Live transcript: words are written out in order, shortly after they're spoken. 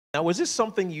Now, was this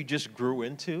something you just grew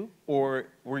into, or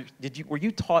were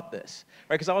you taught this?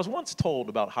 Right? Because I was once told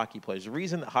about hockey players. The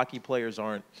reason that hockey players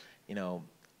aren't, you know,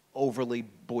 overly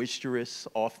boisterous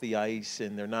off the ice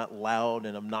and they're not loud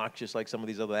and obnoxious like some of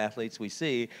these other athletes we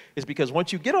see is because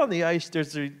once you get on the ice,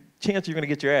 there's a chance you're going to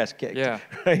get your ass kicked. Yeah.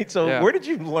 Right? So Yeah. where did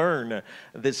you learn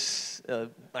this,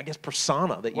 I guess,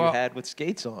 persona that you had with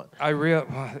skates on?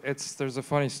 There's a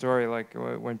funny story. Like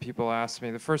when people ask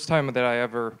me, the first time that I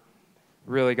ever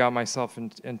really got myself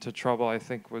into trouble, I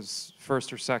think was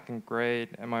first or second grade,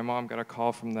 and my mom got a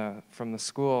call from the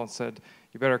school and said,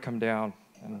 "You better come down."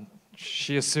 And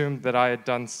she assumed that I had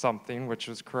done something, which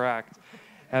was correct.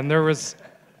 And there was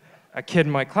a kid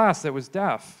in my class that was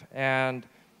deaf, and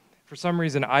for some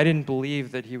reason I didn't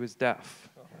believe that he was deaf.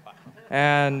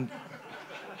 And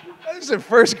That was in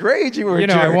first grade. You were a you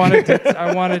know, jerk.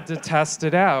 I wanted to test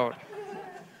it out.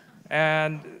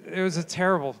 And it was a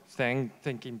terrible thing,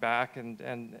 thinking back,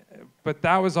 but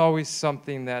that was always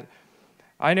something that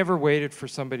I never waited for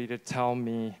somebody to tell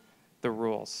me the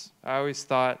rules. I always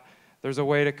thought there's a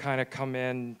way to kind of come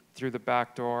in through the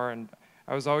back door, and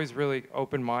I was always really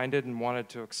open-minded and wanted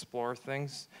to explore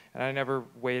things, and I never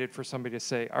waited for somebody to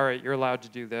say, all right, you're allowed to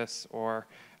do this, or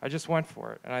I just went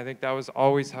for it. And I think that was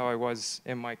always how I was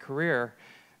in my career.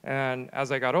 And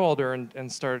as I got older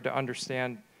and started to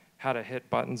understand how to hit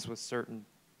buttons with certain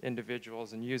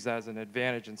individuals and use that as an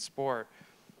advantage in sport,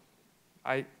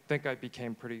 I think I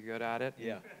became pretty good at it.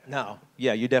 Yeah. No.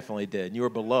 Yeah, you definitely did. You were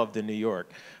beloved in New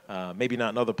York. Maybe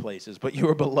not in other places, but you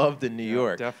were beloved in New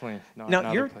York. Definitely not in now,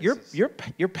 other places.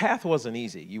 your path wasn't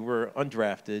easy. You were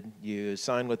undrafted. You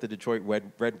signed with the Detroit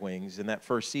Red Wings. In that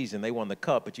first season, they won the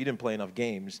Cup, but you didn't play enough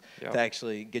games to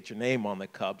actually get your name on the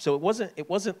Cup. So it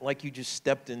wasn't like you just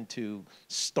stepped into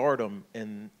stardom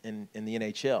in the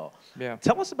NHL. Yeah.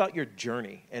 Tell us about your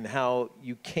journey and how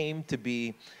you came to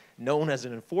be known as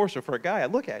an enforcer for a guy I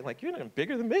look at like, you're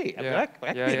bigger than me. I mean, I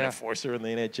can be an enforcer in the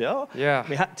NHL. Yeah. I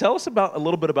mean, tell us a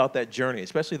little bit about that journey,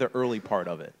 especially the early part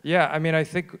of it. Yeah, I mean, I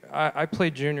think I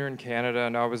played junior in Canada,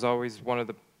 and I was always one of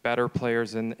the better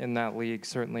players in that league,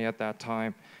 certainly at that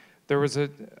time. There was a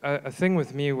thing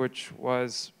with me, which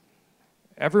was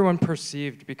everyone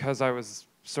perceived, because I was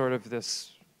sort of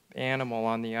this animal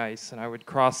on the ice, and I would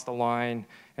cross the line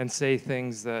and say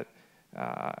things that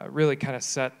really kind of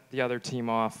set the other team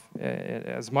off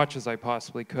as much as I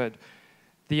possibly could.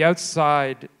 The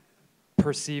outside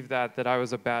perceived that I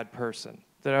was a bad person,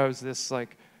 that I was this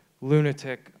like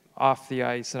lunatic off the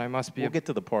ice, and I must be we'll get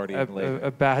to the party later.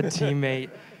 A bad teammate.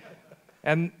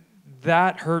 And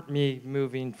that hurt me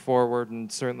moving forward,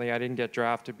 and certainly I didn't get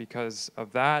drafted because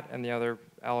of that, and the other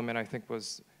element I think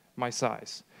was my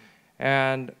size.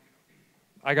 And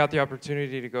I got the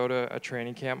opportunity to go to a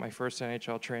training camp, my first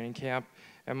NHL training camp,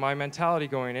 and my mentality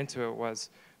going into it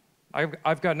was,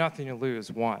 I've got nothing to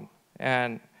lose, one,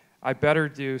 and I better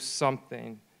do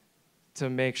something to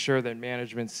make sure that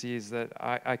management sees that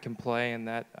I can play and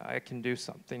that I can do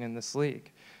something in this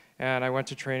league. And I went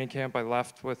to training camp. I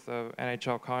left with an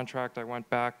NHL contract. I went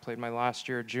back, played my last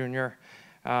year junior.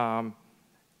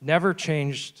 Never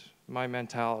changed my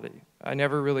mentality. I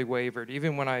never really wavered,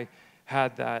 even when I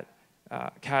had that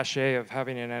cachet of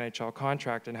having an NHL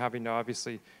contract and having to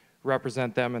obviously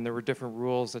represent them, and there were different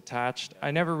rules attached.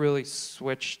 I never really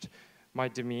switched my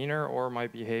demeanor or my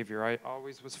behavior. I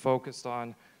always was focused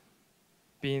on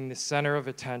being the center of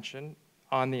attention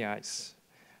on the ice.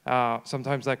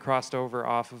 Sometimes that crossed over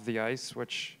off of the ice,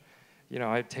 which, you know,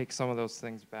 I'd take some of those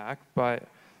things back, but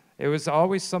it was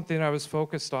always something I was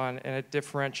focused on, and it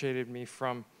differentiated me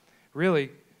from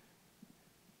really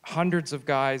hundreds of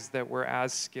guys that were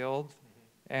as skilled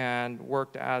and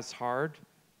worked as hard,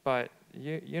 but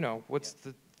you know, what's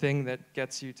the thing that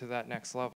gets you to that next level?